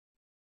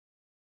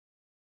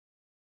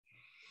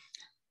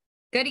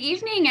Good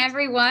evening,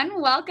 everyone.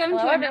 Welcome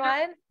Hello, to another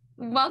everyone.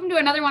 Welcome to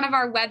another one of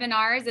our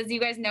webinars. As you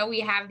guys know,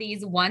 we have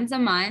these once a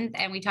month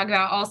and we talk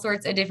about all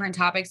sorts of different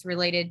topics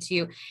related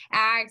to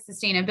ag,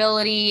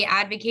 sustainability,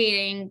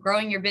 advocating,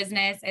 growing your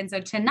business. And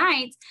so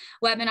tonight's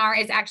webinar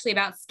is actually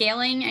about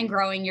scaling and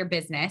growing your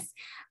business.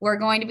 We're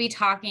going to be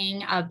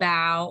talking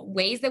about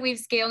ways that we've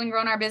scaled and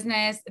grown our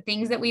business,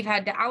 things that we've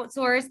had to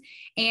outsource.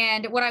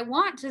 And what I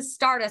want to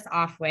start us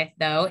off with,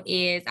 though,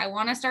 is I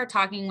want to start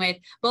talking with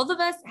both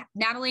of us.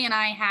 Natalie and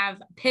I have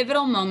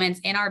pivotal moments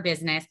in our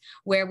business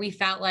where we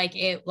felt like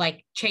it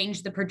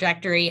changed the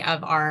trajectory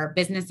of our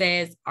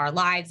businesses, our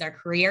lives, our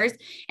careers.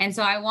 And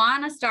so I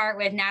want to start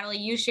with Natalie,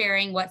 you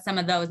sharing what some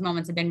of those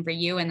moments have been for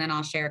you, and then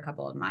I'll share a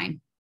couple of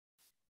mine.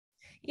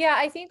 Yeah,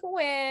 I think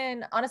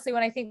when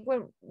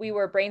we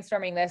were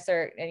brainstorming this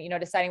or,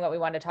 deciding what we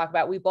wanted to talk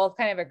about, we both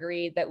kind of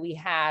agreed that we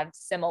had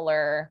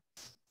similar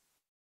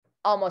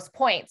almost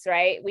points,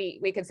 right?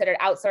 We considered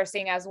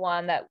outsourcing as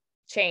one that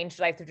changed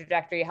like the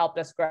trajectory, helped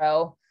us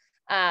grow.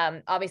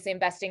 Obviously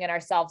investing in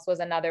ourselves was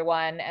another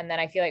one. And then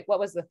I feel like, what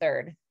was the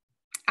third?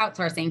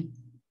 Outsourcing.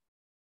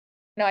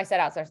 No, I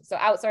said outsourcing. So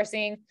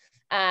outsourcing.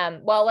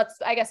 Well, let's,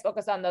 I guess,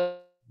 focus on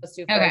those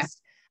two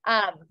first.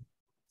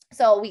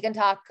 So we can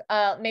talk,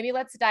 maybe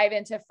let's dive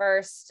into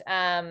first,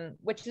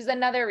 which is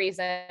another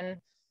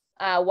reason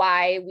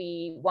why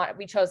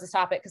we chose this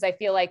topic. Cause I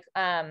feel like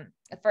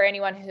for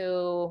anyone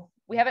who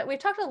we've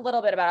talked a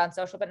little bit about on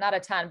social, but not a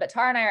ton, but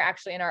Tara and I are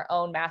actually in our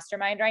own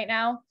mastermind right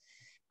now.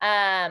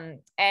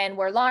 And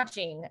we're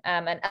launching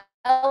an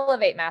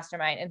Elevate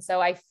mastermind. And so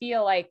I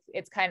feel like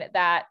it's kind of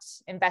that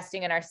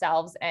investing in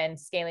ourselves and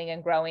scaling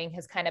and growing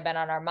has kind of been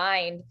on our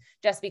mind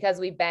just because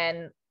we've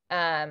been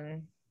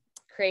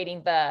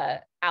creating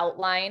the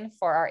outline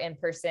for our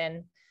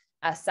in-person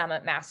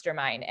summit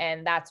mastermind.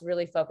 And that's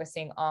really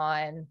focusing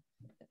on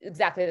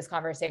exactly this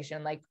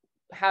conversation, like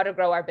how to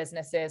grow our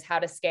businesses, how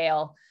to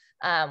scale.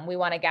 We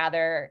want to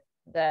gather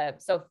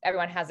so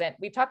everyone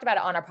we've talked about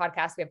it on our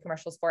podcast. We have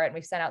commercials for it and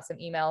we've sent out some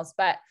emails,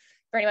 but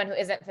for anyone who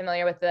isn't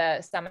familiar with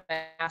the summit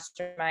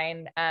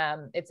mastermind,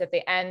 it's at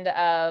the end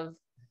of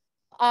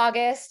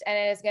August, and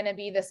it is going to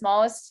be the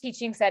smallest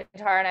teaching setting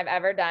Tara and I've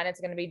ever done. It's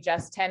going to be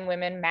just 10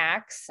 women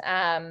max.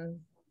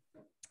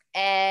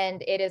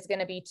 And it is going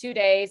to be 2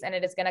 days, and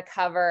it is going to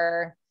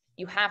cover,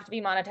 you have to be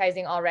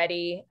monetizing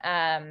already.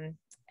 And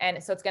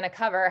so it's going to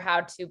cover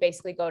how to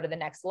basically go to the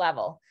next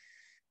level,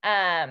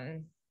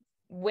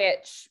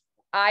 which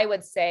I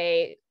would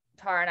say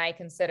Tara and I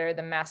consider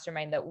the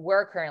mastermind that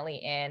we're currently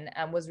in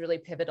was really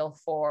pivotal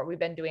we've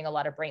been doing a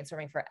lot of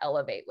brainstorming for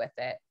Elevate with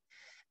it.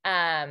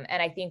 And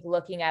I think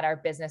looking at our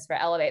business for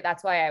Elevate,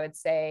 that's why I would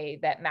say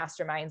that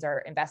masterminds or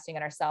investing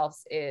in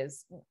ourselves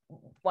is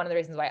one of the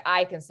reasons why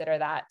I consider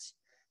that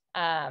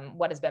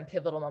what has been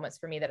pivotal moments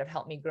for me that have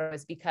helped me grow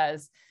is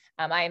because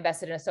I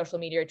invested in a social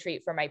media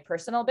retreat for my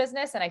personal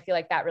business. And I feel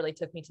like that really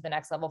took me to the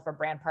next level for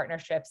brand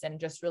partnerships and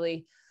just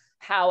really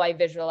how I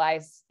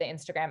visualized the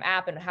Instagram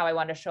app and how I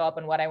wanted to show up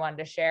and what I wanted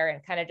to share,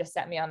 and kind of just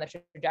set me on the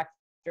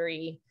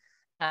trajectory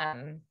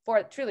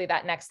for truly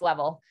that next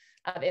level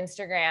of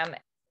Instagram.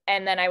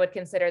 And then I would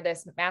consider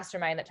this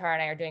mastermind that Tara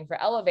and I are doing for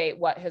Elevate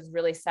what has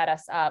really set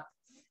us up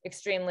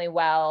extremely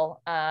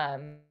well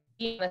to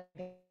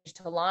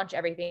launch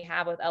everything we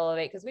have with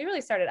Elevate, because we really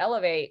started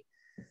Elevate.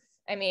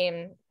 I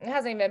mean, it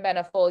hasn't even been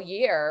a full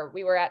year.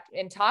 We were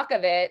in talk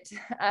of it,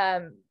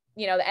 the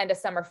end of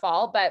summer,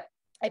 fall, but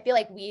I feel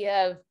like we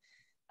have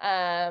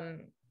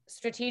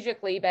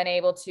strategically been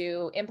able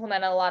to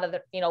implement a lot of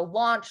the,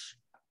 launch.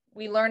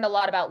 We learned a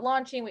lot about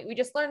launching. We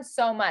just learned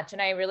so much.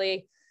 And I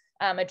really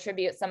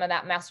attribute some of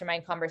that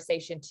mastermind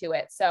conversation to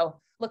it. So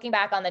looking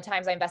back on the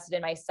times I invested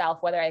in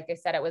myself, whether, like I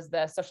said, it was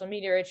the social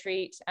media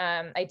retreat.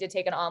 I did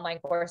take an online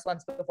course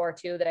once before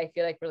too, that I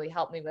feel like really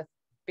helped me with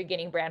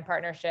beginning brand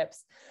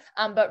partnerships.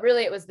 But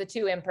really it was the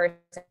two in-person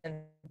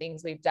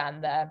things we've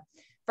done.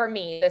 For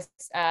me, this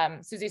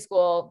Susie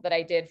school that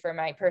I did for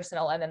my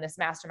personal, and then this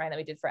mastermind that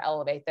we did for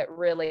Elevate, that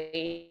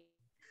really,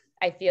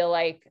 I feel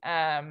like,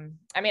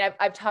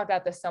 I've talked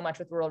about this so much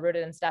with Rural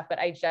Rooted and stuff, but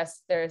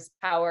there's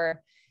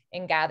power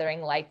in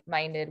gathering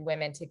like-minded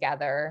women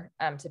together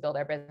to build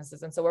our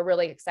businesses. And so we're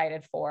really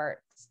excited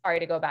sorry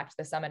to go back to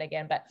the summit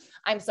again, but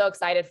I'm so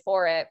excited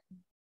for it.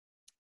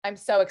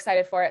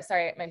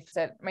 Sorry,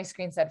 my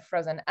screen said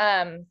frozen.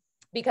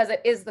 Because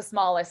it is the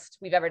smallest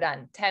we've ever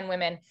done, 10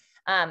 women.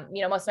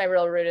 Most of my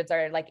Rural Rooteds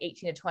are like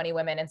 18 to 20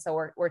 women. And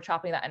so we're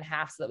chopping that in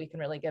half so that we can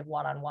really give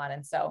one-on-one.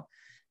 And so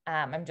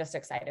I'm just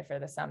excited for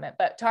the summit.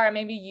 But Tara,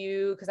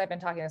 maybe because I've been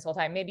talking this whole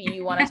time, maybe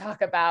you want to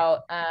talk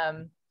about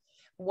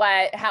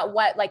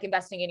what like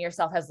investing in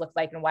yourself has looked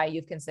like and why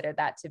you've considered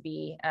that to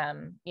be,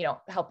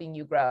 helping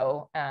you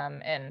grow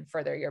and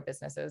further your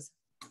businesses.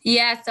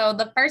 Yeah. So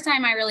the first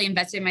time I really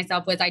invested in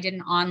myself was I did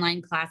an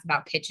online class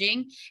about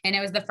pitching. And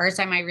it was the first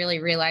time I really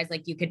realized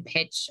like you could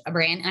pitch a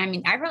brand. And I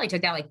mean, I probably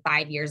took that like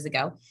 5 years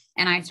ago.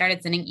 And I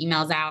started sending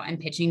emails out and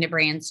pitching to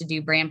brands to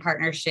do brand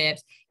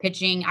partnerships,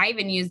 pitching. I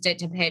even used it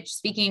to pitch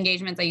speaking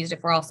engagements. I used it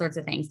for all sorts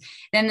of things.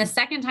 Then the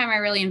second time I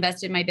really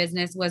invested in my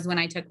business was when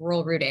I took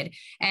Rural Rooted.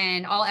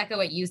 And I'll echo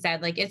what you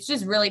said. Like, it's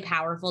just really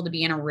powerful to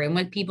be in a room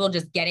with people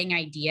just getting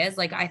ideas.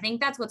 Like, I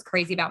think that's what's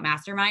crazy about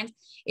masterminds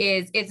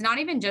is it's not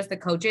even just the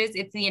coaches,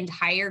 it's the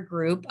entire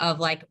group of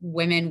like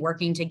women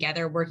working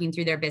together, working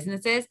through their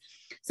businesses.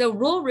 So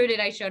Rural Rooted,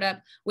 I showed up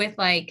with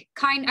like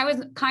I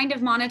was kind of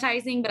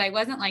monetizing, but I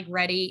wasn't like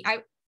ready.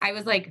 I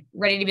was like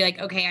ready to be like,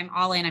 okay, I'm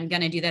all in. I'm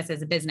going to do this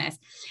as a business.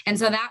 And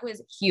so that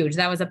was huge.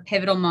 That was a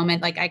pivotal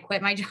moment. Like, I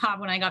quit my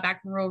job when I got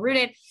back from Rural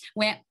Rooted,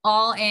 went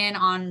all in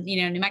on,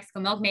 New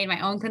Mexico Milkmaid,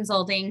 my own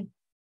consulting.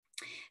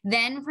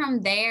 Then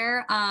from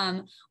there,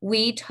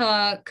 we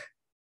took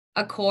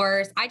a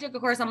course. I took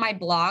a course on my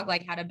blog,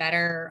 like how to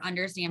better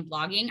understand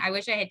blogging. I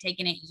wish I had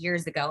taken it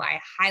years ago. I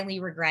highly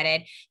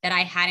regretted that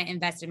I hadn't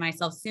invested in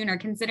myself sooner,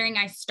 considering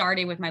I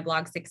started with my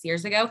blog 6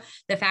 years ago.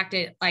 The fact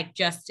that like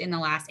just in the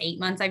last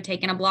 8 months, I've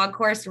taken a blog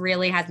course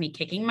really has me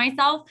kicking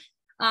myself.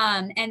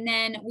 And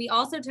then we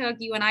also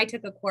you and I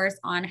took a course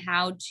on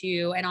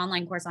an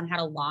online course on how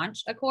to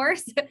launch a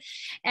course.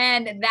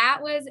 And that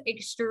was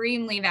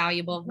extremely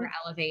valuable for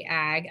Elevate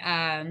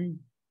Ag.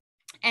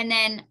 And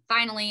then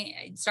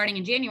finally, starting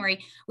in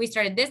January, we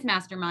started this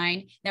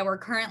mastermind that we're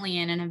currently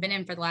in and have been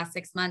in for the last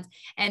 6 months.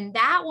 And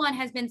that one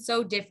has been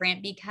so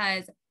different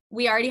because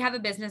we already have a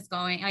business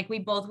going. Like, we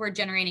both were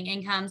generating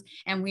incomes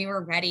and we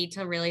were ready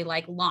to really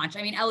like launch.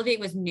 I mean, Elevate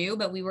was new,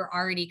 but we were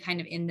already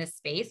kind of in this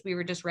space. We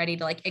were just ready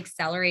to like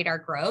accelerate our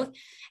growth.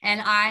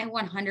 And I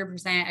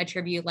 100%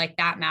 attribute like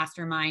that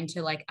mastermind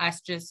to like us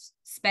just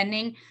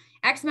spending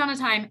X amount of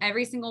time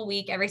every single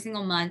week, every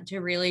single month to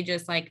really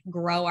just like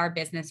grow our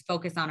business,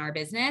 focus on our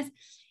business.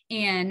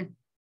 And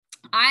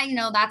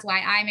that's why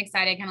I'm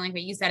excited, kind of like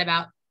what you said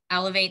about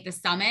Elevate, the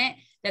summit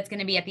that's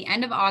going to be at the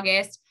end of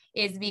August,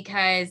 is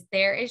because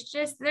there's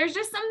just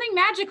something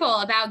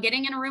magical about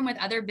getting in a room with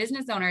other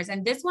business owners.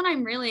 And this one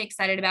I'm really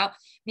excited about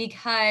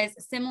because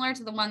similar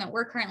to the one that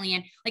we're currently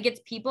in, like,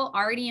 it's people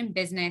already in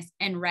business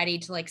and ready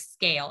to like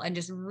scale and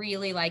just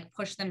really like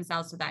push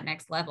themselves to that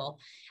next level.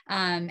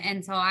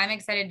 And so I'm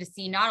excited to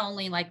see not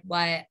only like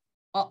what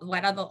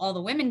all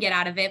the women get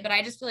out of it, but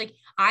I just feel like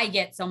I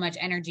get so much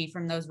energy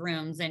from those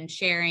rooms and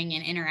sharing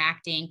and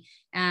interacting.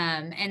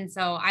 And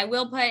so I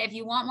will put, if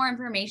you want more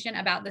information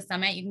about the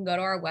summit, you can go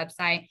to our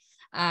website,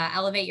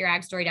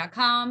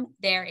 elevateyouragstory.com.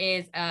 There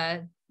is a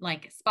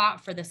like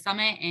spot for the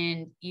summit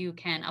and you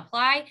can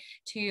apply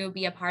to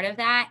be a part of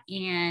that.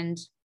 And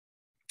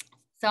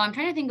so I'm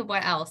trying to think of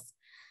what else.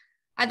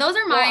 Those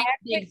are my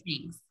big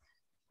things.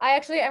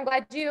 I'm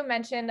glad you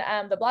mentioned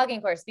the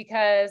blogging course,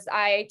 because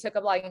I took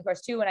a blogging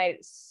course too when I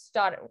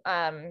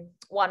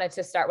wanted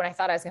to start, when I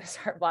thought I was going to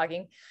start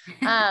blogging,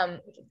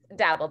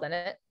 dabbled in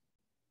it.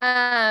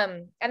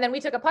 And then we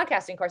took a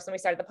podcasting course when we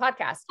started the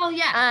podcast. Oh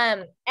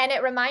yeah. And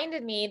it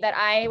reminded me that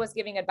I was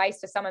giving advice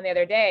to someone the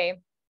other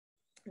day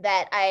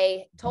that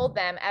I told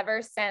them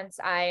ever since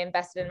I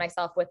invested in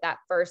myself with that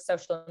first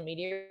social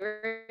media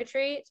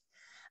retreat,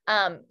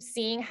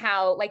 seeing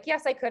how like,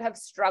 yes, I could have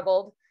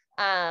struggled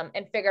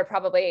and figured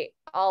probably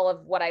all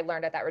of what I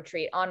learned at that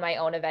retreat on my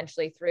own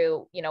eventually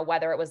through,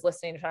 whether it was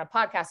listening to a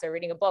podcast or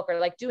reading a book or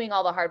like doing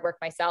all the hard work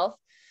myself.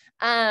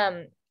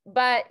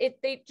 But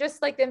they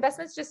just like the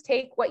investments just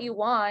take what you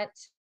want.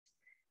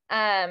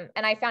 And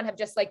I found have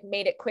just like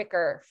made it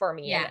quicker for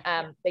me. Yeah.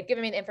 And they've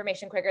given me the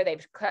information quicker.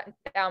 They've cut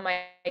down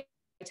my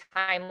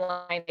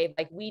timeline. They've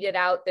like weeded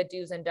out the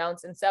do's and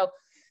don'ts. And so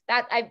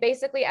that I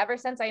basically, ever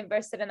since I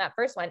invested in that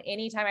first one,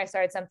 anytime I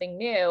started something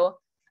new,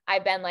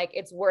 I've been like,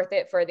 it's worth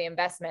it for the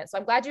investment. So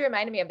I'm glad you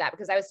reminded me of that,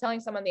 because I was telling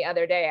someone the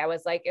other day, I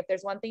was like, if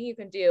there's one thing you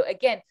can do,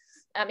 again,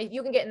 if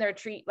you can get in the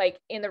retreat, like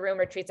in the room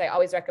retreats, I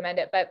always recommend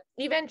it. But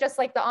even just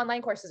like the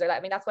online courses or that, I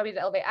mean, that's why we did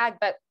Elevate Ag,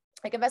 but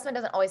like investment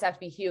doesn't always have to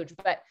be huge,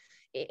 but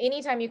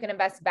anytime you can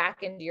invest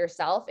back into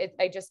yourself,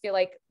 I just feel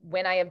like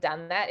when I have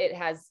done that, it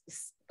has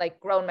like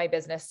grown my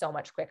business so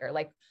much quicker.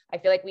 Like, I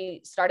feel like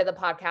we started the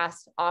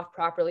podcast off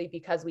properly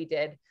because we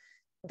did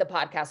the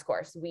podcast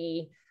course.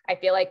 I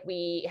feel like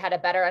we had a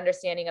better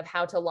understanding of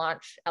how to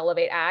launch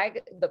Elevate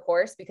Ag, the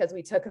course, because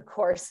we took a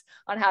course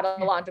on how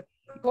to launch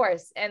a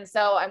course. And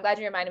so I'm glad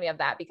you reminded me of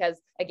that,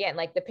 because again,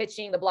 like the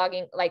pitching, the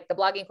blogging, like the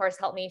blogging course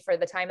helped me for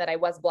the time that I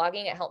was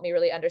blogging. It helped me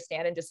really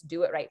understand and just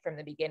do it right from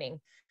the beginning.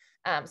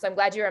 So I'm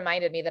glad you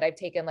reminded me that I've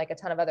taken like a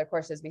ton of other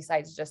courses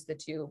besides just the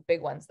two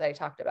big ones that I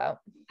talked about.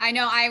 I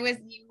know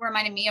you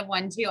reminded me of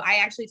one too. I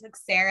actually took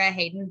Sarah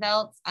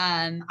Haydenfeld's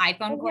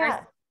iPhone course.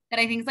 That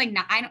I think is like,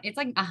 it's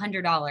like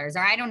 $100, or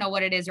I don't know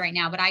what it is right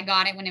now, but I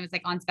got it when it was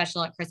like on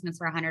special at Christmas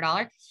for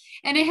 $100.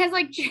 And it has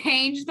like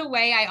changed the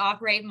way I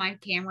operate my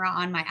camera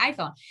on my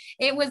iPhone.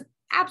 It was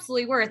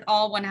absolutely worth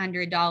all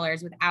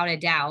 $100 without a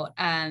doubt,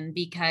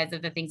 because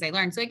of the things I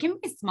learned. So it can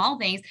be small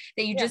things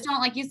that you just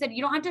don't, like you said,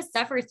 you don't have to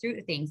suffer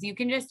through things. You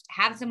can just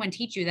have someone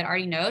teach you that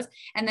already knows.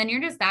 And then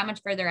you're just that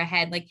much further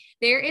ahead. Like,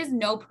 there is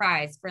no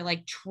prize for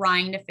like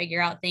trying to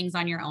figure out things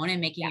on your own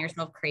and making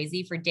yourself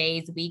crazy for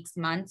days, weeks,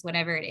 months,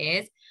 whatever it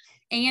is.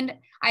 And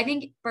I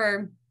think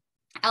for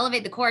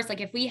Elevate the course,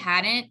 like if we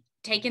hadn't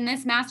taken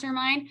this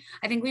mastermind,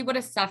 I think we would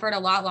have suffered a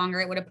lot longer.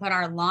 It would have put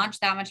our launch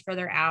that much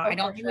further out. I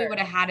don't think we would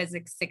have had as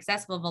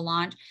successful of a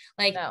launch.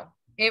 Like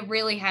it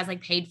really has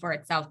like paid for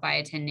itself by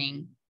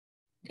attending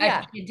in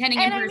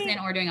person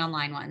or doing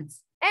online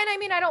ones. And I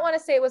mean, I don't want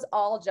to say it was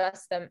all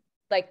just the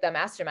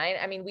mastermind.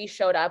 I mean, we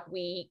showed up,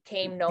 we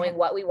came knowing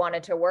what we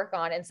wanted to work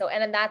on. And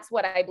then that's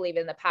what I believe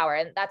in, the power.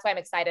 And that's why I'm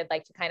excited,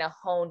 like to kind of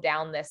hone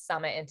down this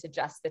summit into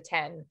just the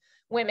 10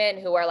 women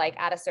who are like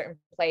at a certain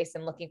place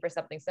and looking for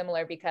something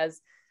similar,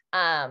 because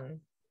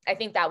I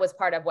think that was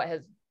part of what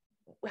has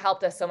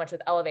helped us so much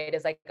with Elevate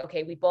is like,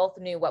 okay, we both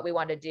knew what we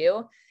wanted to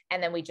do.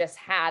 And then we just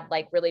had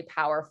like really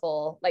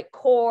powerful, like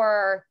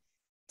core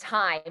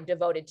time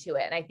devoted to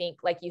it. And I think,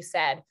 like you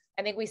said,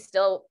 I think we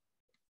still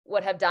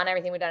would have done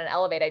everything we've done in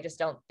Elevate. I just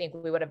don't think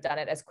we would have done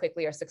it as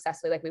quickly or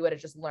successfully. Like we would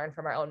have just learned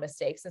from our own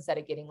mistakes instead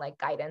of getting like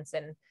guidance.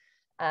 And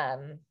I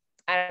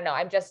don't know.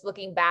 I'm just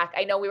looking back.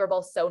 I know we were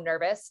both so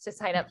nervous to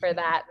sign up for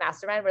that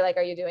mastermind. We're like,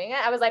 are you doing it?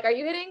 I was like, are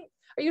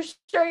you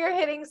sure you're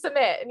hitting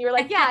submit? And you were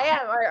like, yeah, I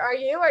am. Are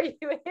you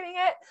hitting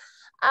it?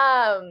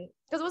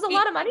 Cause it was a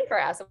lot of money for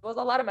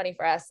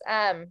us.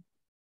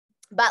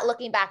 But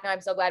looking back now,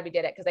 I'm so glad we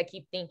did it. Cause I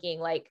keep thinking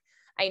like,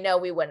 I know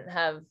we wouldn't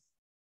have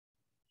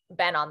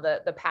been on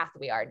the path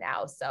we are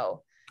now.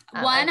 So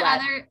one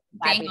other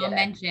thing I'll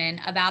mention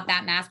about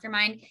that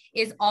mastermind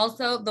is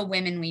also the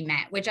women we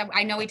met, which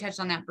I know we touched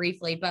on that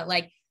briefly, but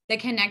like the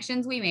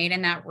connections we made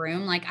in that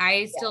room, like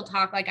I still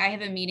talk, like I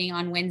have a meeting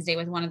on Wednesday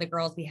with one of the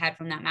girls we had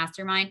from that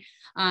mastermind.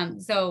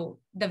 So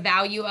the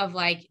value of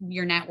like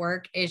your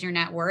network is your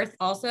net worth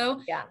also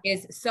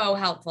is so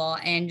helpful.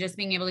 And just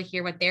being able to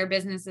hear what their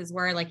businesses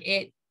were, like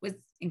it was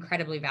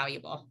incredibly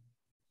valuable.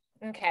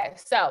 Okay.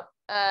 So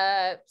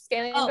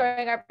scaling and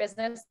growing our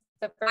business.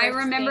 I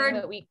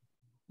remembered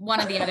one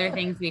of the other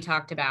things we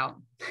talked about.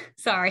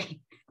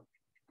 Sorry.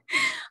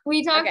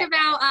 We talked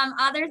about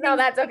other things. No,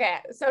 that's okay.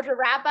 So to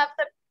wrap up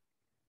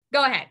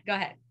Go ahead.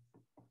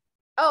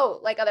 Oh,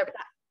 like other.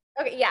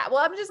 Okay. Yeah. Well,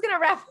 I'm just going to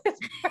wrap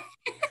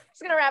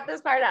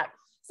this part up.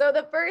 So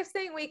the first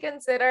thing we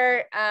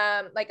consider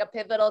like a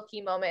pivotal key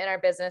moment in our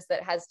business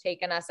that has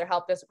taken us or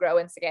helped us grow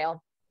and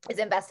scale is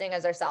investing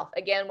as ourselves.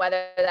 Again,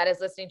 whether that is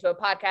listening to a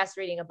podcast,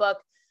 reading a book,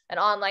 an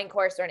online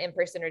course, or an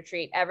in-person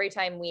retreat, every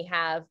time we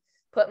have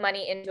put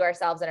money into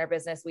ourselves and our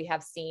business, we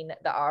have seen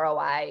the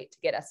ROI to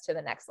get us to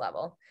the next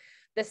level.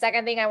 The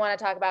second thing I want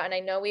to talk about, and I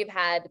know we've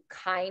had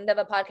kind of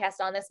a podcast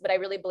on this, but I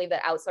really believe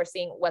that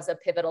outsourcing was a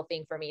pivotal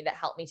thing for me that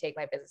helped me take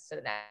my business to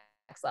the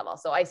next level.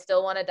 So I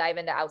still want to dive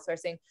into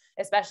outsourcing,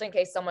 especially in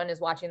case someone is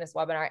watching this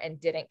webinar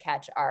and didn't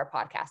catch our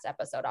podcast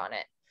episode on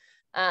it.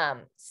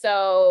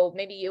 So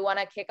maybe you want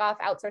to kick off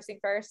outsourcing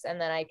first,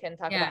 and then I can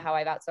talk about how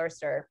I've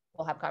outsourced, or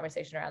we'll have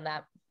conversation around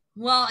that.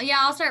 Well, yeah,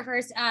 I'll start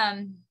first.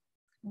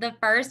 The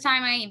first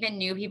time I even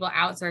knew people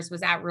outsource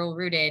was at Real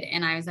Rooted.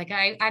 And I was like,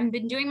 I've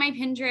been doing my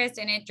Pinterest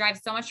and it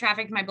drives so much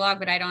traffic to my blog,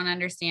 but I don't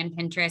understand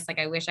Pinterest. Like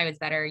I wish I was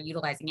better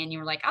utilizing it. And you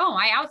were like, oh,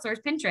 I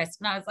outsource Pinterest.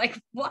 And I was like,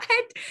 what?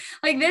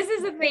 Like this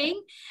is a thing.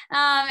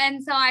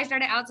 And so I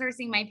started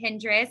outsourcing my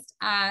Pinterest.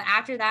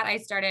 After that, I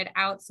started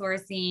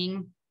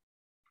outsourcing.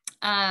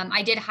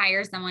 I did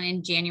hire someone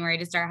in January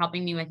to start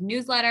helping me with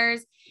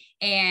newsletters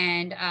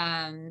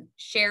and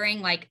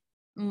sharing like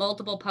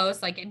multiple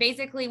posts. Like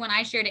basically when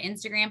I shared to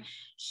Instagram,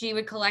 she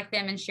would collect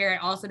them and share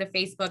it also to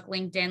Facebook,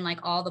 LinkedIn, like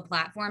all the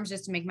platforms,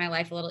 just to make my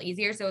life a little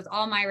easier. So it's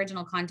all my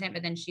original content,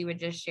 but then she would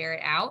just share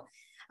it out.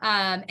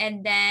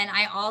 And then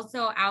I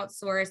also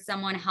outsourced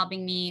someone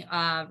helping me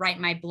write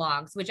my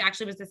blogs, which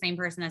actually was the same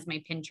person as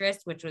my Pinterest,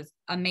 which was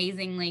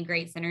amazingly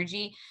great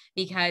synergy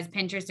because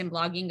Pinterest and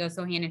blogging go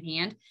so hand in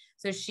hand.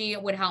 So she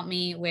would help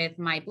me with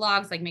my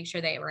blogs, like make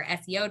sure they were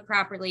SEO'd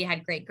properly,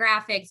 had great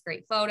graphics,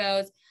 great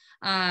photos.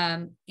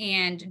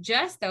 And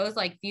just those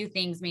like few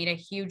things made a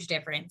huge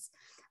difference.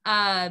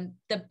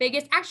 The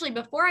biggest, actually,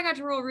 before I got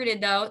to Rural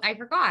Rooted though, I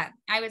forgot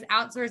I was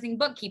outsourcing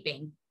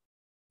bookkeeping.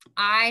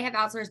 I have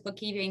outsourced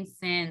bookkeeping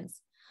since,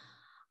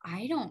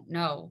 I don't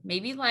know,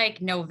 maybe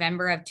like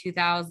November of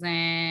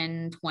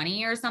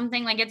 2020 or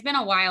something. Like it's been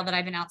a while that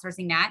I've been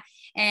outsourcing that,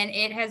 and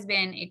it has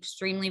been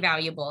extremely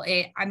valuable.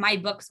 My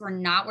books were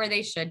not where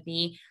they should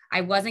be.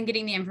 I wasn't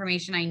getting the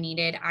information I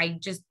needed.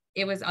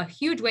 It was a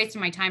huge waste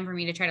of my time for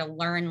me to try to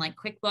learn like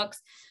QuickBooks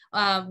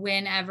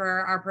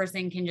whenever our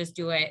person can just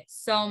do it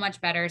so much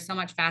better, so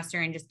much faster,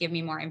 and just give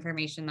me more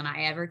information than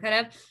I ever could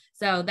have.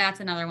 So that's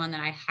another one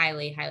that I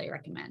highly, highly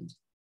recommend.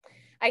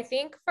 I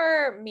think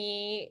for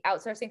me,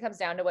 outsourcing comes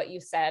down to what you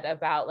said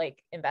about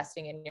like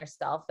investing in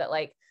yourself, that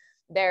like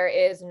there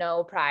is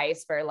no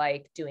prize for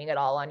like doing it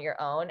all on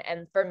your own.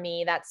 And for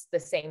me, that's the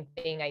same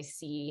thing I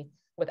see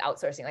with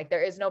outsourcing. Like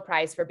there is no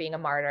prize for being a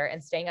martyr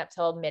and staying up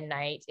till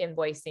midnight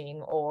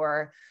invoicing,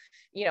 or,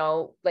 you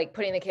know, like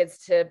putting the kids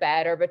to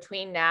bed or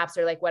between naps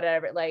or like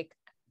whatever. Like,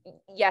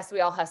 yes,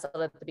 we all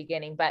hustled at the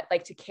beginning, but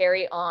like to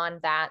carry on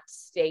that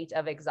state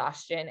of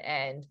exhaustion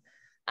and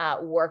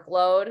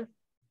workload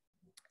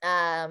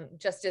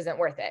just isn't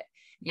worth it.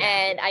 Yeah.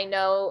 And I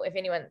know if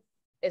anyone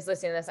is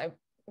listening to this, I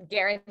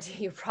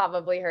guarantee you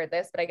probably heard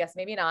this, but I guess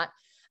maybe not.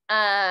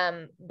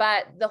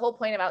 But the whole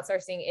point of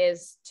outsourcing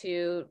is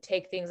to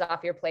take things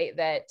off your plate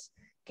that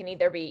can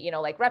either be, you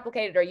know, like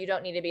replicated, or you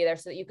don't need to be there,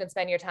 so that you can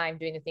spend your time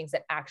doing the things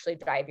that actually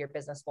drive your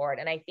business forward.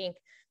 And I think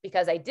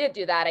because I did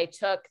do that, I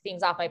took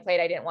things off my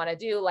plate I didn't want to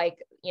do,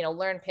 like, you know,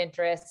 learn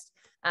Pinterest.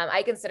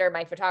 I consider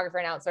my photographer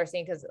an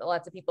outsourcing, because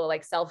lots of people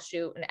like self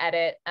shoot and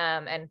edit.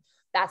 And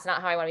that's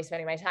not how I want to be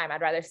spending my time.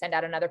 I'd rather send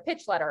out another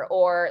pitch letter,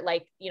 or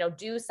like, you know,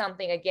 do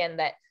something again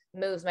that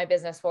moves my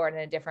business forward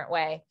in a different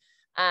way.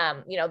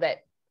 You know,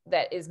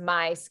 that is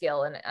my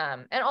skill.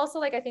 And also,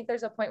 like, I think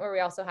there's a point where we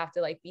also have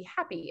to like be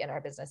happy in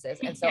our businesses.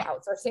 And so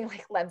outsourcing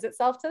like lends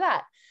itself to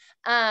that.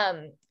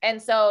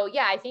 And so,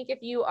 yeah, I think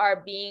if you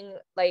are being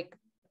like,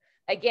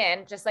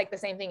 again, just like the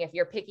same thing, if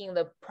you're picking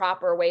the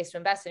proper ways to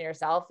invest in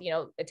yourself, you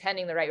know,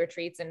 attending the right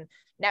retreats and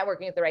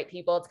networking with the right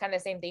people, it's kind of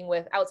the same thing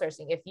with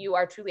outsourcing. If you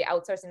are truly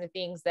outsourcing the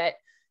things that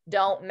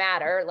don't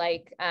matter,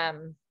 like,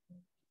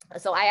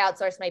 so I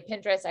outsource my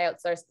Pinterest, I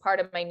outsource part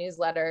of my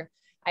newsletter,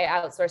 I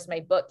outsource my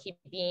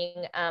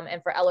bookkeeping.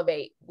 And for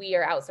Elevate, we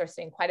are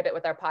outsourcing quite a bit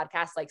with our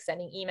podcast, like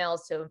sending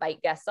emails to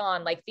invite guests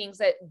on, like things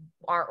that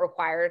aren't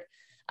required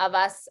of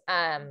us.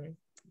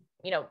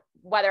 You know,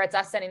 whether it's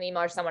us sending the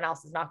email or someone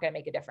else is not going to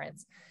make a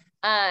difference.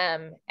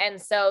 And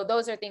so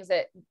those are things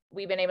that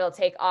we've been able to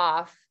take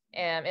off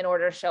in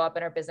order to show up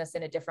in our business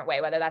in a different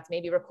way, whether that's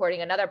maybe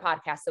recording another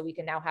podcast so we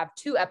can now have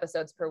 2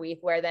 episodes per week,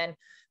 where then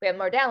we have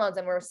more downloads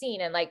and we're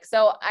seen. And like,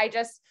 so I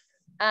just,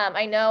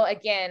 I know,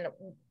 again,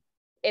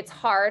 it's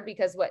hard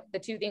because what the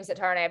 2 things that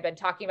Tara and I have been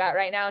talking about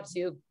right now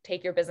to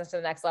take your business to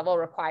the next level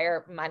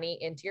require money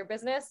into your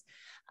business.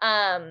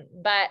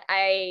 But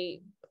I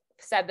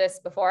said this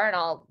before, and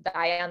I'll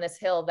die on this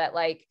hill, that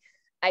like,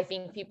 I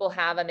think people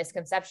have a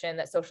misconception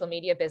that social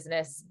media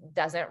business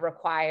doesn't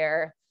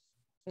require,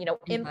 you know,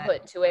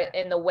 input to it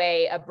in the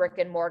way a brick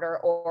and mortar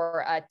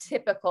or a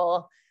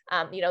typical,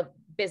 you know,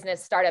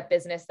 startup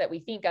business that we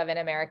think of in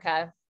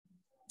America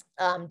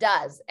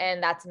does.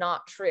 And that's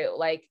not true.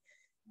 Like,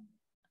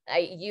 I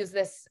use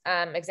this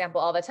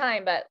example all the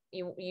time, but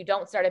you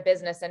don't start a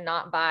business and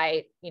not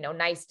buy, you know,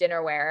 nice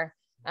dinnerware,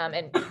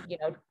 and, you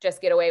know,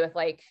 just get away with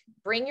like,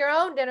 bring your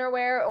own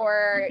dinnerware,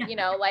 or, you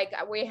know, like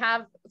we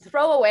have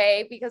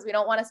throwaway because we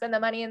don't want to spend the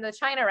money in the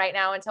China right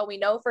now until we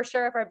know for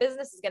sure if our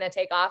business is going to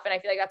take off. And I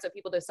feel like that's what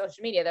people do with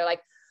social media. They're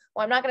like,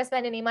 well, I'm not going to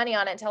spend any money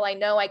on it until I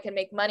know I can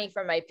make money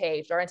from my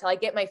page, or until I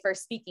get my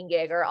first speaking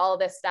gig, or all of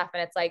this stuff.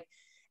 And it's like,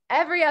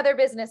 every other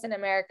business in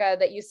America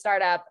that you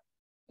start up,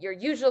 you're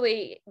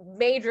usually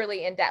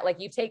majorly in debt.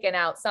 Like, you've taken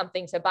out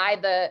something to buy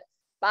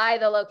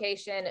the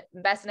location,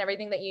 invest in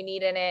everything that you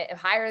need in it,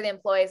 hire the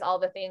employees, all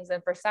the things.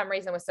 And for some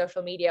reason with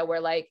social media, we're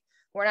like,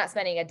 we're not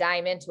spending a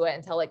dime into it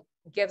until it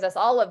gives us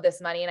all of this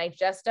money. And I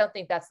just don't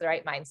think that's the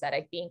right mindset.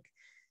 I think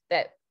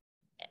that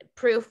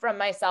proof from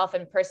myself,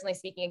 and personally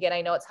speaking, again,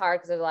 I know it's hard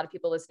because there's a lot of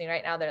people listening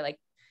right now. They're like,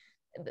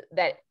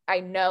 that I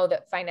know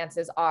that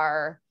finances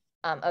are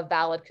a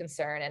valid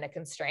concern and a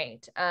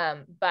constraint.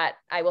 But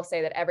I will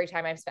say that every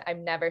time I've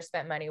never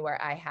spent money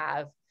where I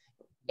have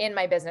in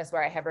my business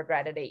where I have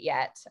regretted it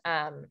yet.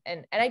 And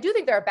I do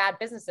think there are bad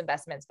business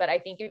investments, but I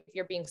think if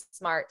you're being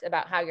smart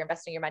about how you're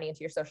investing your money into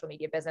your social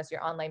media business,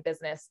 your online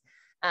business,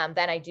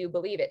 then I do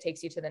believe it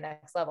takes you to the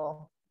next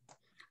level.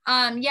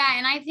 Yeah.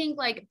 And I think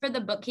like for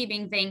the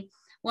bookkeeping thing,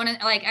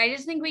 I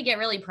just think we get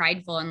really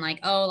prideful and like,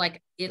 oh,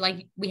 like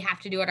we have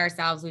to do it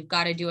ourselves. We've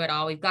got to do it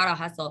all. We've got to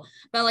hustle.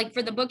 But like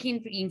for the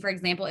bookkeeping, for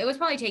example, it was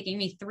probably taking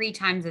me 3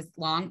 times as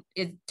long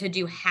to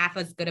do half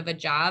as good of a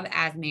job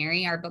as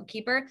Mary, our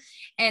bookkeeper.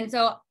 And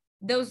so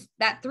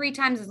that 3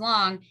 times as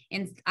long,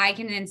 and I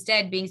can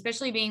instead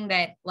especially being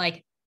that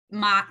like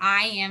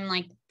I am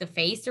like the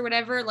face or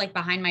whatever, like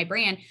behind my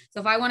brand. So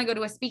if I want to go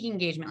to a speaking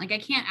engagement, like I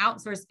can't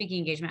outsource speaking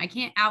engagement. I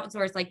can't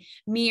outsource like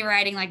me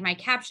writing like my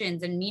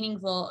captions and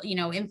meaningful, you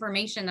know,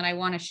 information that I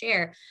want to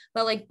share.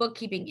 But like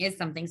bookkeeping is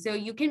something. So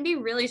you can be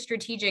really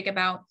strategic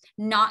about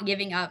not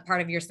giving up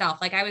part of yourself.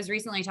 Like I was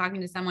recently talking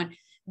to someone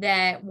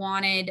that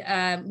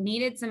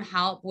needed some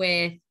help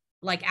with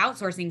like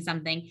outsourcing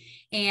something.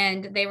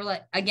 And they were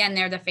like, again,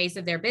 they're the face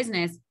of their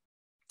business.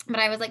 But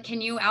I was like,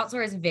 can you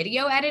outsource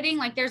video editing?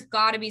 Like, there's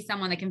got to be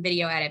someone that can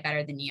video edit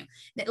better than you.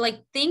 Like,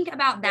 think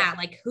about that.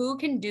 Like, who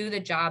can do the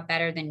job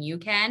better than you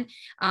can?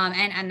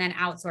 And then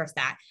outsource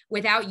that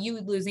without you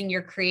losing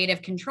your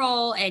creative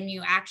control. And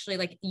you actually,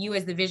 like, you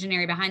as the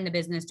visionary behind the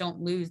business, don't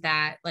lose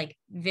that, like,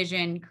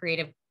 vision,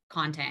 creative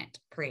content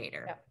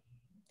creator. Yeah.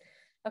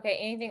 Okay.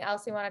 Anything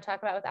else you want to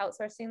talk about with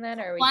outsourcing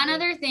then? Or one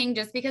other thing,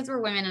 just because we're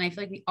women, and I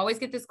feel like we always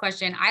get this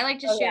question, I like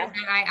to share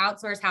that I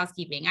outsource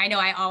housekeeping. I know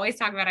I always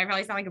talk about it. I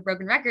probably sound like a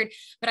broken record,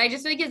 but I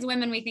just feel like as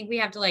women, we think we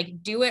have to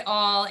like do it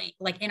all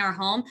like in our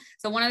home.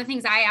 So one of the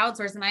things I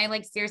outsource, and I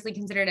like seriously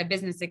consider it a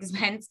business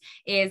expense,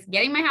 is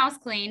getting my house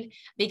cleaned,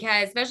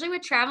 because especially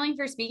with traveling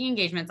for speaking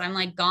engagements, I'm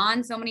like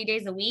gone so many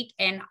days a week.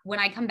 And when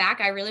I come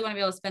back, I really want to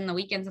be able to spend the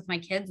weekends with my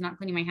kids, not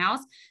cleaning my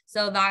house.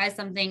 So that is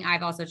something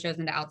I've also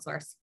chosen to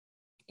outsource.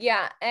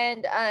 Yeah.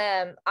 And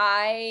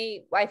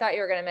I thought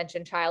you were going to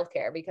mention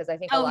childcare, because I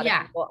think a lot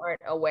of people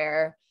aren't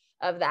aware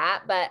of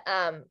that. But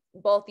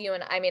both you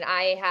and I mean,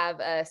 I have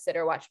a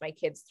sitter watch my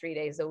kids 3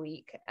 days a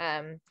week.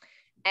 And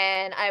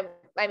I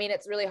mean,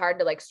 it's really hard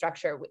to like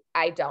structure.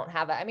 I don't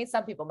have I mean,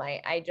 some people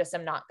might, I just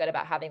am not good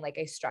about having like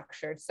a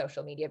structured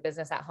social media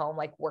business at home,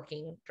 like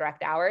working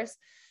direct hours.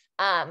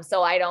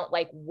 So I don't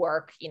like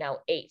work,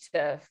 8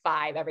 to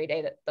 5 every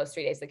day that those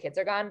 3 days the kids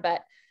are gone.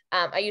 But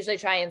I usually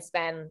try and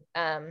spend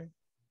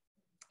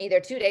either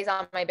 2 days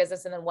on my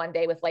business and then 1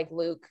 day with like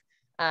Luke,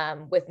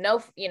 with no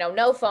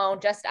phone,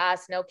 just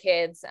us, no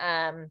kids.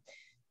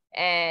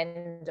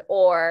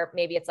 Or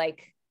maybe it's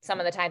like some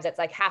of the times it's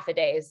like half a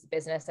day's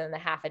business and the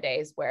half a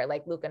days where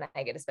like Luke and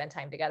I get to spend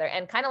time together.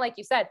 And kind of like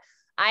you said,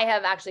 I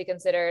have actually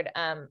considered,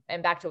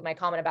 and back to my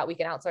comment about we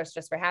can outsource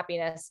just for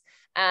happiness.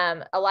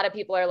 A lot of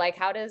people are like,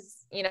 how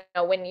does,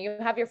 when you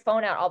have your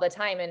phone out all the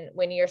time and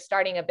when you're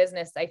starting a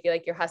business, I feel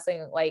like you're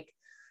hustling, like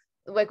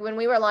when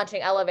we were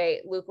launching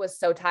Elevate, Luke was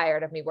so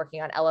tired of me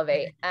working on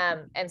Elevate.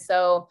 And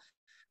so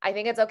I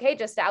think it's okay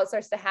just to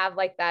outsource, to have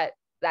like that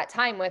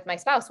time with my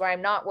spouse where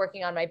I'm not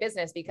working on my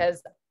business,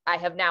 because I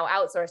have now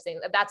outsourcing.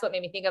 That's what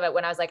made me think of it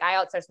when I was like, I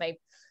outsourced my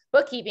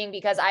bookkeeping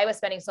because I was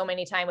spending so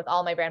many time with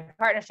all my brand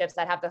partnerships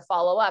that have to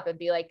follow up and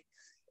be like,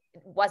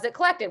 was it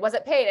collected? Was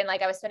it paid? And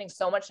like, I was spending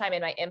so much time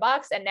in my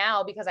inbox. And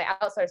now because I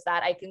outsource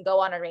that, I can go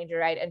on a ranger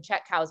ride and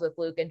check cows with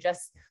Luke and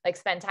just like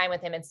spend time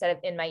with him instead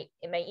of in my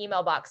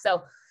email box.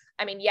 So,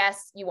 I mean,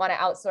 yes, you want to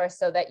outsource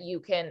so that you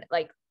can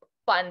like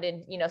fund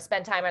and,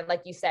 spend time on,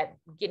 like you said,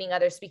 getting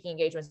other speaking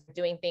engagements,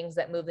 doing things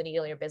that move the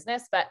needle in your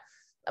business. But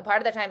a part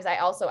of the times I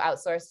also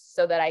outsource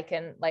so that I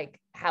can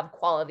like have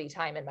quality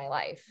time in my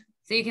life.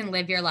 So you can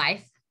live your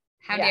life.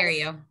 How dare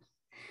you?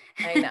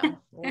 I know.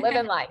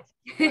 Living life.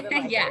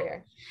 Yeah.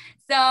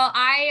 So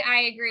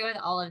I agree with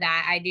all of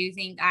that. I do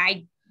think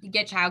I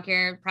get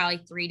childcare probably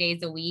 3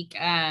 days a week.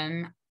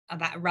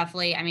 About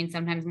roughly, I mean,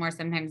 sometimes more,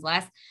 sometimes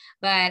less,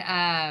 but,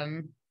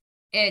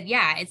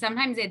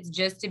 sometimes it's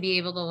just to be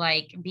able to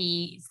like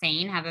be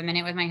sane, have a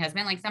minute with my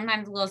husband. Like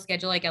sometimes we'll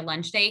schedule like a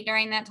lunch date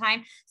during that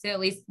time. So at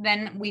least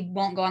then we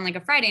won't go on like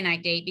a Friday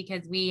night date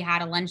because we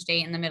had a lunch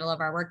date in the middle of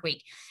our work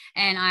week.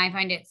 And I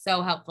find it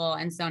so helpful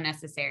and so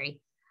necessary.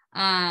 So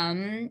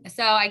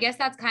I guess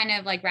that's kind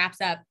of like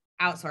wraps up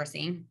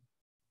outsourcing.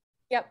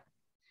 Yep.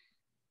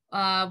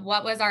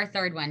 What was our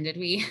third one? Did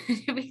we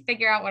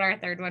figure out what our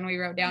third one we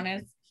wrote down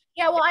is?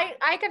 Yeah, well,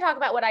 I can talk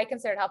about what I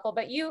considered helpful,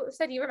 but you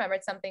said you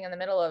remembered something in the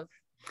middle of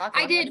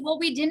talking. I did. Well,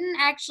 we didn't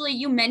actually,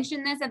 you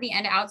mentioned this at the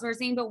end of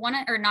outsourcing, but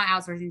not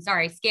outsourcing,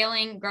 sorry,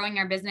 scaling, growing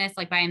our business,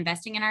 like by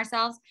investing in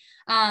ourselves.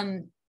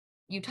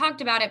 You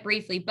talked about it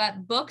briefly,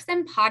 but books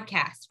and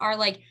podcasts are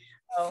like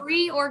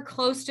free or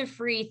close to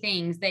free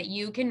things that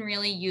you can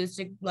really use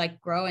to like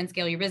grow and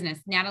scale your business.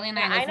 Natalie and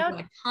I listen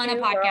to a ton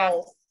of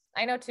podcasts.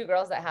 I know 2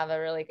 girls that have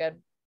a really good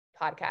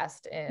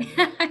podcast in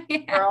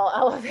Girl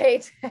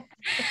Elevate.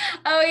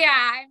 Oh yeah,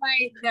 I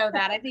might know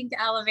that. I think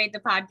Elevate the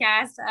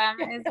podcast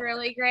is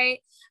really great,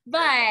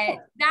 but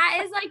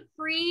that is like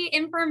free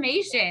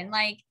information.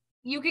 Like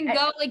you can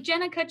go, like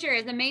Jenna Kutcher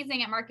is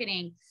amazing at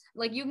marketing.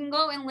 Like you can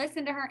go and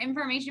listen to her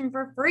information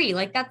for free.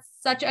 Like that's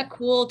such a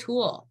cool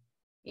tool.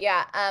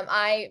 Yeah.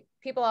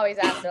 People always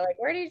ask, they're like,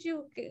 where do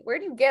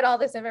you get all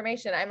this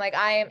information? I'm like,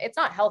 it's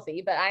not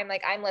healthy, but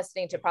I'm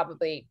listening to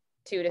probably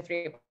 2 to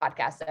 3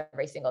 podcasts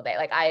every single day.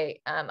 Like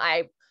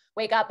I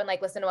wake up and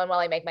like listen to one while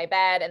I make my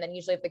bed. And then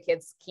usually if the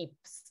kids keep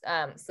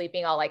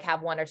sleeping, I'll like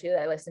have 1 or 2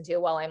 that I listen to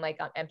while I'm like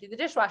empty the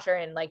dishwasher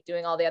and like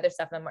doing all the other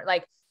stuff. And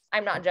like,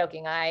 I'm not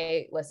joking.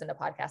 I listen to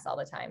podcasts all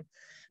the time.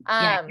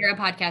 Yeah, you're a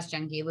podcast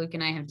junkie. Luke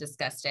and I have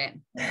discussed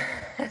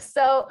it.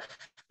 So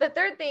the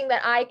third thing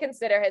that I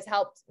consider has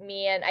helped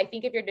me, and I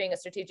think if you're doing it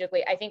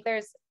strategically, I think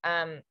there's,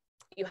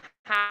 you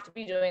have to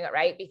be doing it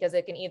right, because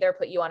it can either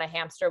put you on a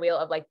hamster wheel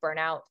of like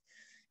burnout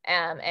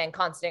and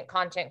constant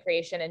content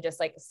creation and just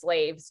like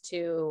slaves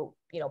to,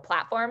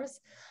 platforms.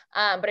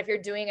 But if you're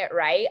doing it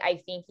right,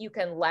 I think you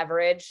can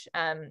leverage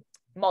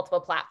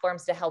multiple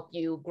platforms to help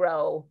you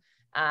grow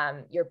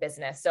your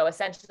business. So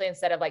essentially,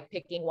 instead of like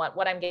picking one,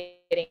 what I'm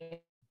getting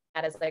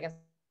at is like,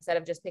 instead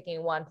of just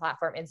picking one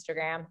platform,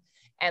 Instagram,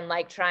 and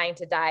like trying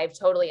to dive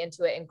totally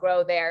into it and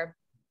grow there,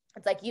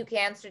 it's like you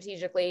can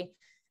strategically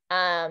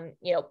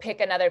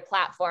pick another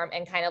platform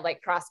and kind of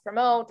like cross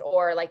promote,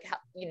 or like,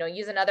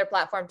 use another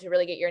platform to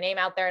really get your name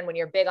out there. And when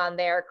you're big on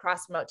there,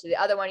 cross promote to the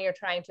other one you're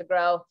trying to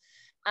grow.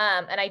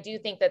 And I do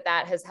think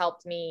that has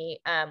helped me,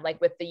 like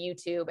with the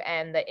YouTube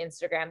and the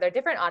Instagram. They're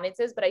different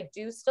audiences, but I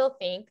do still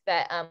think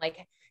that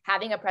like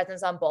having a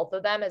presence on both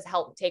of them has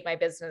helped take my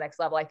business to the next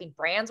level. I think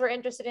brands were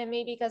interested in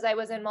me because I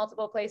was in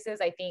multiple places.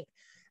 I think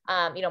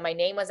my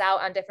name was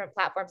out on different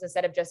platforms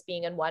instead of just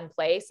being in one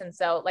place. And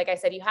so, like I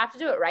said, you have to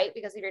do it right,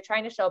 because if you're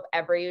trying to show up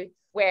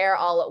everywhere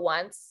all at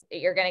once,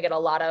 you're going to get a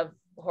lot of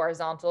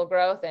horizontal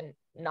growth and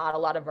not a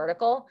lot of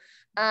vertical.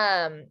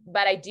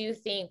 But I do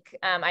think,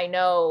 I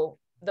know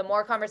the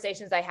more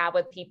conversations I have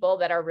with people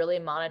that are really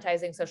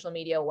monetizing social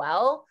media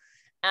well,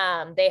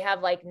 they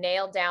have like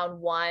nailed down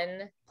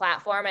one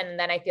platform, and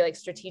then I feel like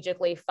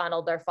strategically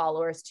funneled their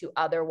followers to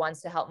other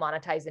ones to help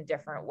monetize in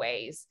different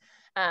ways.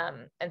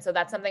 And so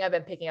that's something I've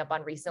been picking up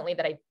on recently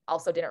that I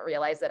also didn't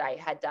realize that I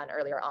had done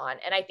earlier on.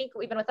 And I think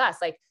even with us,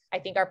 like, I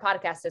think our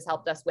podcast has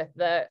helped us with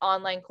the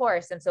online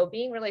course. And so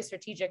being really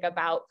strategic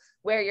about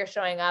where you're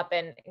showing up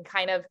and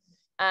kind of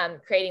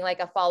creating like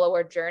a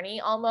follower journey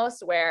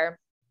almost, where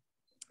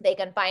they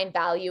can find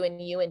value in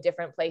you in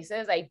different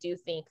places. I do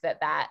think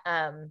that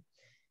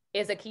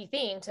is a key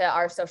thing to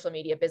our social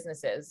media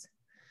businesses.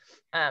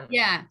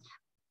 Yeah.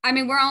 I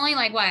mean, we're only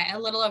like a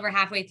little over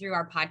halfway through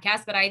our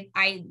podcast, but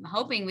I'm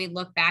hoping we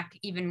look back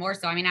even more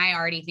so. I mean, I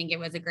already think it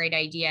was a great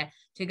idea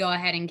to go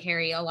ahead and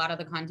carry a lot of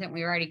the content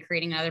we were already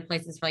creating in other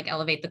places for like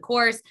Elevate the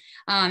Course,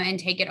 and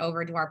take it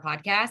over to our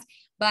podcast.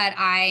 But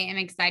I am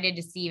excited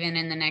to see even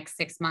in the next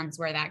 6 months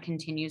where that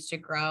continues to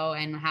grow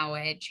and how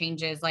it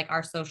changes like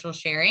our social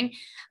sharing.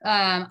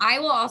 I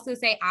will also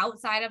say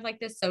outside of like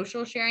the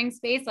social sharing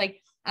space,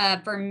 like,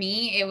 for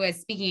me, it was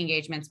speaking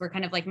engagements were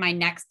kind of like my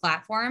next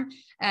platform.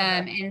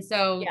 And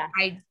so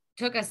I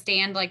took a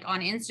stand like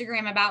on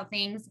Instagram about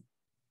things.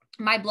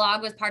 My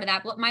blog was part of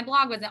that. My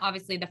blog was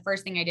obviously the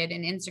first thing I did,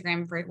 and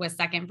Instagram was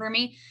second for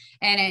me.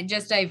 And it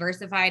just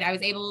diversified. I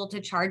was able to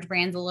charge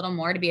brands a little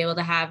more to be able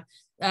to have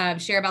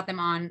share about them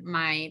on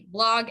my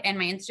blog and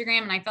my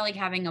Instagram. And I felt like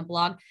having a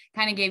blog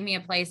kind of gave me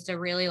a place to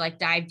really like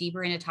dive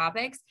deeper into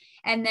topics.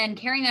 And then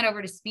carrying that over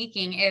to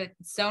speaking,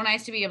 it's so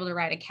nice to be able to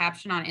write a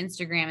caption on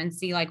Instagram and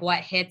see like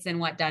what hits and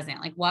what doesn't,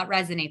 like what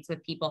resonates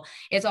with people.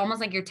 It's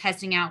almost like you're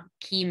testing out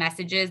key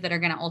messages that are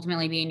going to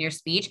ultimately be in your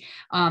speech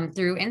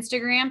through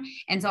Instagram.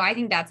 And so I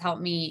think that's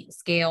helped me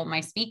scale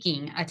my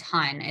speaking a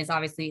ton. Is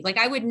obviously like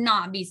I would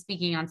not be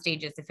speaking on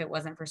stages if it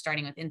wasn't for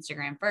starting with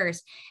Instagram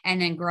first and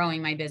then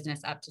growing my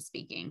business up to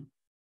speaking.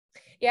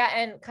 Yeah.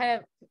 And kind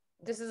of,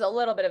 this is a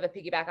little bit of a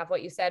piggyback off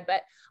what you said,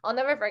 but I'll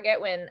never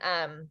forget when,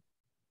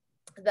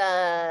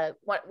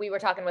 we were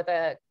talking with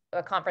a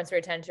conference we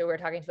attended to, we were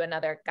talking to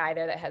another guy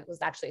there that was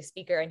actually a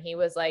speaker. And he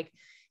was like,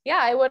 yeah,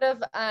 I would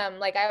have,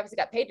 like, I obviously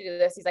got paid to do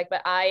this. He's like,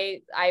 but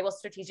I will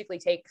strategically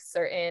take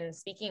certain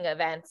speaking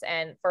events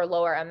and for a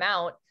lower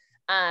amount,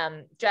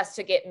 just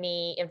to get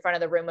me in front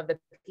of the room of the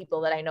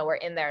people that I know are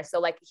in there. So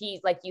like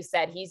like you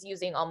said, he's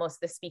using almost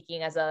the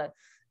speaking as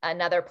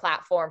another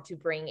platform to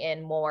bring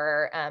in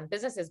more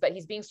businesses, but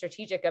he's being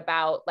strategic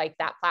about like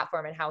that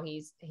platform and how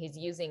he's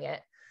using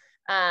it.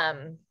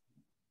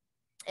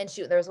 And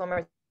shoot, there was one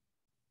more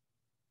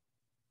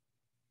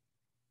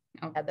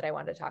that I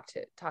wanted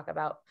to talk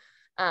about.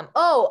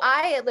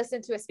 I had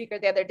listened to a speaker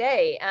the other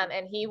day,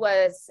 and he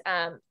was,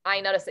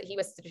 I noticed that he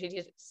was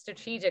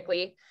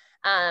strategically,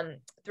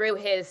 through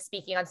his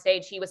speaking on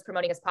stage, he was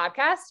promoting his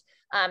podcast,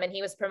 and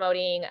he was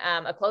promoting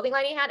a clothing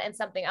line he had and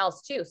something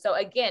else too. So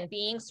again,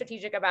 being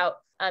strategic about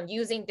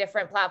using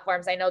different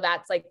platforms. I know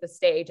that's like the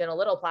stage and a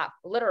literal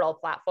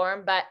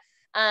platform, but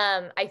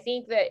I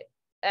think that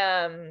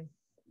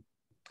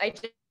I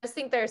just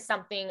think there's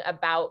something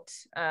about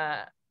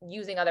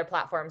using other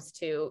platforms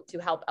to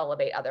help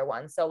elevate other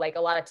ones. So like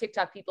a lot of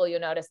TikTok people, you'll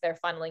notice they're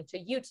funneling to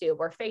YouTube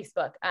or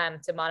Facebook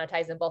to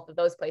monetize in both of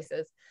those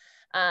places.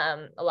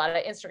 A lot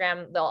of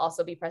Instagram, they'll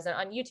also be present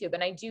on YouTube.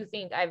 And I do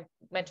think I've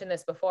mentioned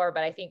this before,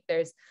 but I think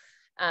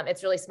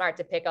it's really smart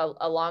to pick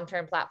a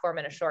long-term platform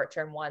and a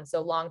short-term one.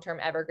 So long-term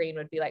evergreen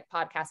would be like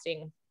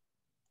podcasting,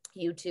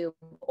 YouTube,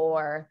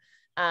 or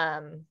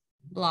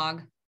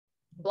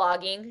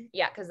blogging.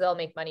 Yeah. Cause they'll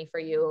make money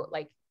for you.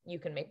 Like you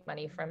can make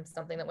money from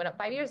something that went up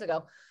 5 years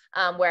ago.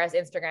 Whereas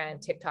Instagram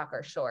and TikTok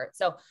are short.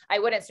 So I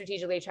wouldn't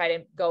strategically try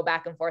to go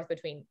back and forth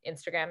between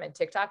Instagram and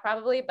TikTok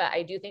probably, but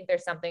I do think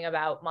there's something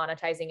about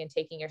monetizing and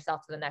taking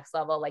yourself to the next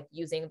level, like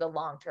using the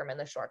long-term and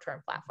the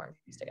short-term platforms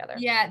together.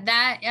 Yeah.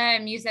 That,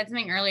 you said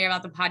something earlier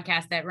about the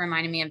podcast that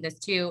reminded me of this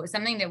too.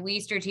 Something that we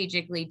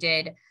strategically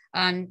did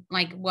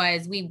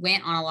was we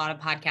went on a lot of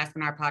podcasts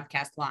when our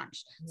podcast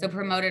launched. So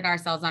promoted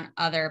ourselves on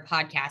other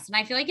podcasts. And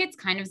I feel like it's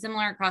kind of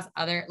similar across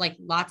other, like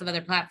lots of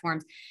other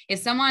platforms. If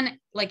someone,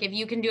 like if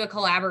you can do a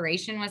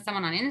collaboration with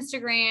someone on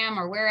Instagram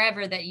or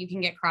wherever that you can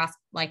get cross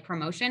like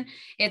promotion,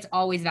 it's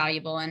always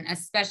valuable. And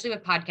especially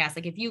with podcasts,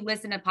 like if you're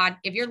listening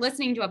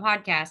to a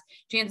podcast,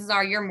 chances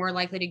are you're more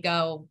likely to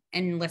go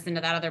and listen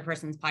to that other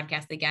person's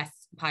podcast, the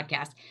guest's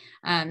podcast.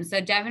 So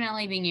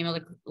definitely being able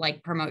to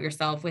like promote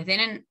yourself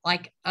within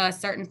like a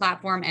certain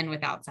platform and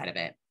with outside of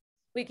it.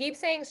 We keep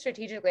saying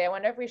strategically. I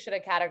wonder if we should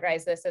have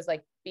categorized this as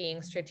like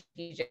being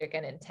strategic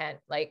and intent,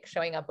 like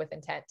showing up with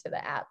intent to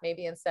the app,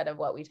 maybe instead of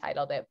what we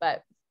titled it,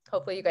 but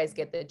hopefully you guys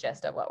get the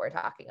gist of what we're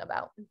talking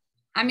about.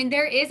 I mean,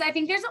 I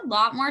think there's a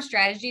lot more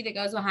strategy that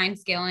goes behind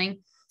scaling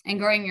and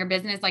growing your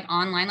business like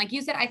online. Like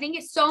you said, I think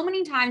it's so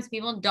many times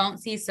people don't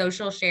see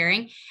social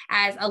sharing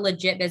as a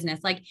legit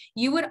business. Like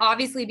you would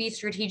obviously be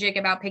strategic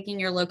about picking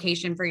your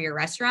location for your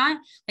restaurant.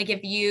 Like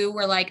if you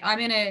were like, I'm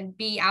going to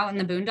be out in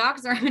the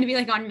boondocks or I'm going to be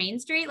like on Main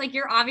Street, like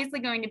you're obviously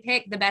going to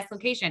pick the best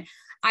location.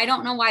 I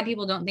don't know why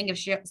people don't think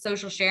of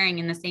social sharing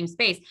in the same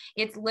space.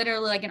 It's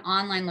literally like an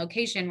online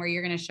location where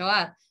you're going to show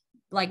up.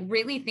 Like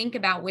really think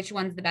about which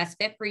one's the best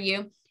fit for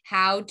you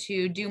how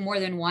to do more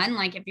than one.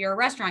 Like if you're a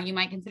restaurant, you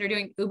might consider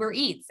doing Uber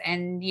Eats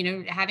and,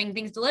 having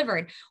things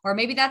delivered, or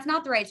maybe that's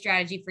not the right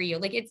strategy for you.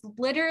 Like it's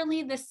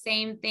literally the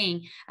same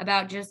thing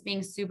about just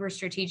being super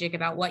strategic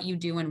about what you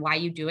do and why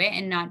you do it.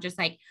 And not just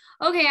like,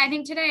 okay, I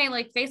think today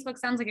like Facebook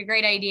sounds like a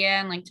great idea.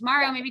 And like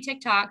tomorrow, maybe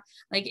TikTok.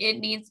 Like it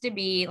needs to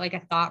be like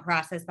a thought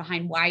process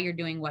behind why you're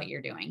doing what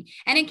you're doing.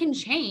 And it can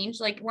change.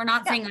 Like we're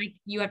not saying like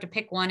you have to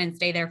pick one and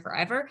stay there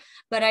forever,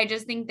 but I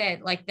just think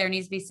that like there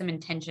needs to be some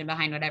intention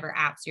behind whatever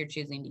apps you're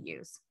choosing to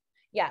use.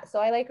 Yeah. So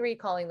I like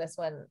recalling this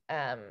one,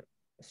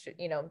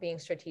 being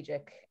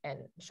strategic and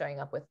showing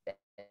up with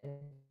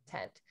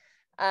intent.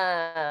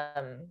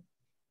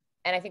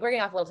 And I think we're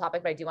getting off a little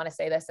topic, but I do want to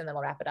say this and then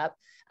we'll wrap it up,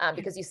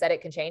 because you said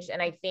it can change.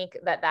 And I think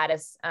that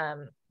is,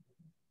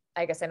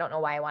 I guess I don't know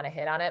why I want to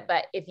hit on it,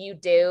 but if you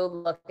do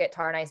look at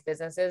Tara and I's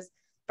businesses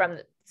from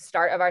the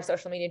start of our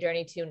social media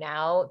journey to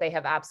now, they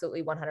have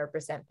absolutely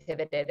 100%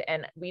 pivoted.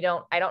 And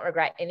I don't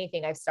regret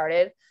anything I've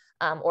started,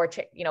 or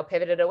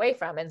pivoted away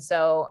from. And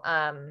so,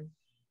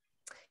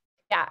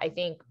 I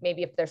think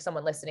maybe if there's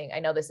someone listening,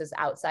 I know this is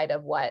outside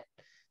of what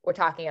we're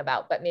talking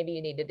about, but maybe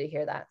you needed to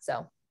hear that.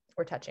 So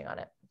we're touching on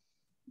it.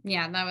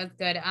 Yeah, that was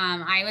good.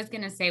 I was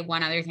going to say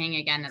one other thing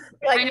again.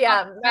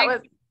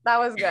 That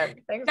was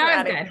good. Thanks for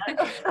adding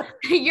that.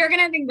 You're going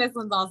to think this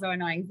one's also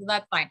annoying, so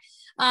that's fine.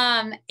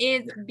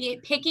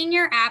 Picking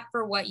your app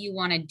for what you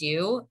want to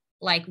do,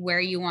 like where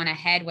you want to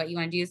head, what you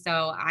want to do.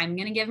 So I'm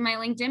going to give my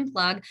LinkedIn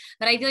plug,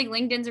 but I feel like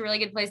LinkedIn's a really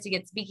good place to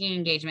get speaking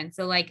engagement.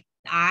 So like,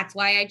 that's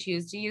why I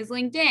choose to use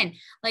LinkedIn.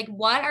 Like,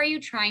 what are you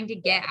trying to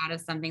get out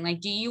of something? Like,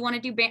 do you want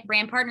to do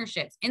brand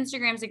partnerships?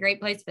 Instagram's a great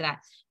place for that.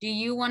 Do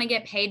you want to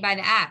get paid by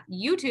the app?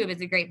 YouTube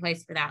is a great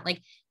place for that.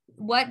 Like,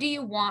 what do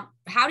you want?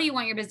 How do you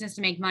want your business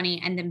to make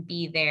money and then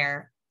be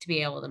there to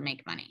be able to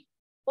make money?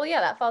 Well,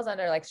 yeah, that falls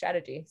under like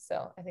strategy.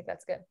 So I think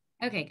that's good.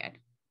 Okay, good.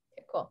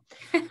 Okay, cool.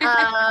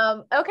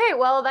 Okay.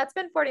 Well, that's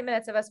been 40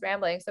 minutes of us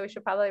rambling. So we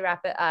should probably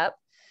wrap it up.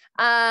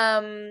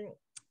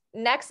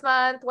 Next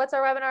month, what's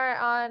our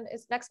webinar on?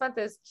 Next month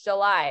is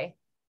July.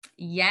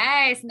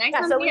 Yes. Next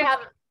month so we have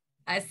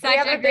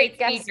such a great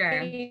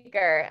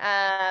speaker.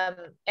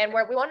 And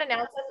we won't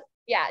announce it.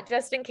 Yeah,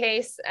 just in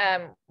case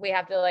we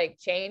have to like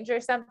change or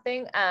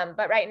something.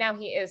 But right now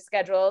he is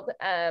scheduled.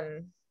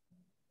 And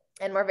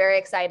we're very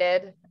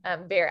excited.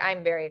 I'm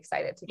very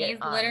excited to get He's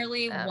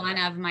literally one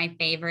of my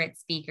favorite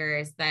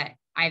speakers that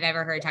I've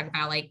ever heard talk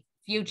about like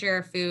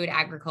future food,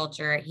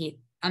 agriculture. He's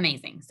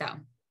amazing. So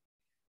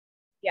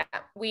yeah,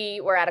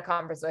 we were at a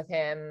conference with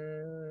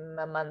him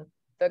a month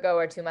ago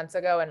or 2 months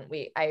ago. And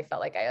I felt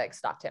like I like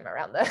stalked him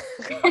around the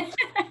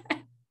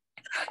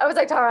I was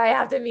like, Tara, I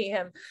have to meet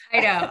him.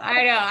 I know.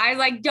 I was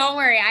like, don't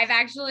worry. I've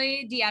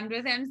actually DM'd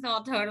with him. So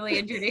I'll totally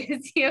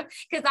introduce you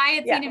because I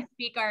had seen him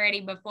speak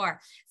already before.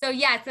 So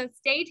so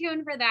stay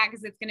tuned for that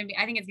because I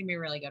think it's going to be a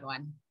really good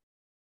one.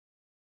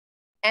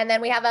 And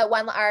then we have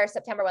our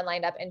September one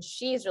lined up and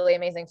she's really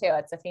amazing too.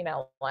 It's a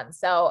female one.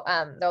 So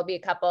there'll be a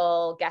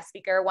couple guest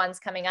speaker ones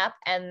coming up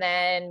and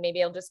then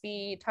maybe it'll just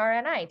be Tara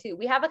and I too.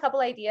 We have a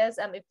couple ideas.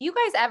 If you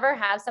guys ever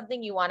have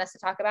something you want us to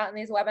talk about in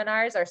these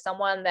webinars or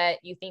someone that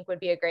you think would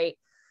be a great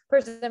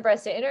person for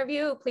us to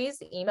interview,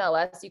 please email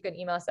us. You can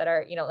email us at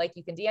our,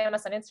 you can DM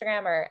us on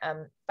Instagram or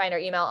find our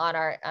email on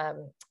our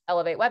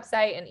Elevate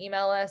website and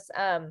email us.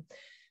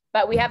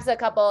 But we have a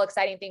couple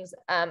exciting things,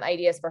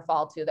 ideas for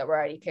fall too, that we're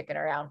already kicking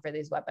around for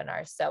these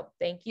webinars. So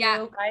thank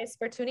you guys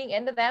for tuning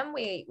into them.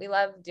 We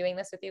love doing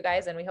this with you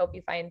guys and we hope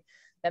you find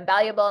them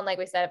valuable. And like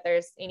we said, if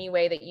there's any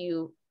way that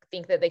you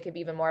think that they could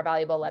be even more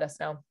valuable, let us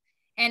know.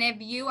 And if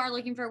you are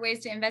looking for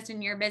ways to invest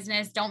in your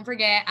business, don't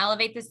forget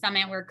Elevate the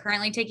Summit. We're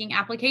currently taking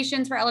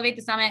applications for Elevate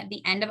the Summit at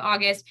the end of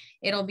August.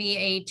 It'll be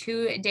a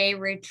 2-day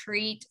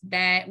retreat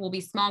that will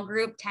be small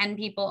group, 10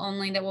 people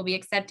only that we'll be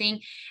accepting.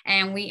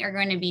 And we are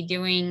going to be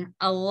doing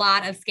a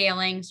lot of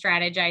scaling,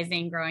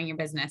 strategizing, growing your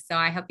business. So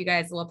I hope you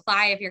guys will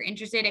apply if you're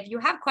interested. If you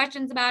have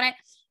questions about it,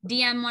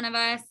 DM one of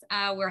us.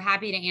 We're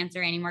happy to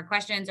answer any more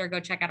questions or go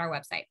check out our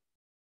website.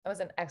 That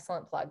was an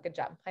excellent plug. Good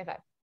job. High five.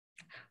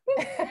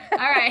 All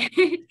right.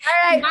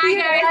 All right. Bye, See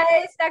you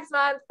guys next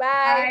month. Bye.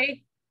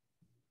 Bye.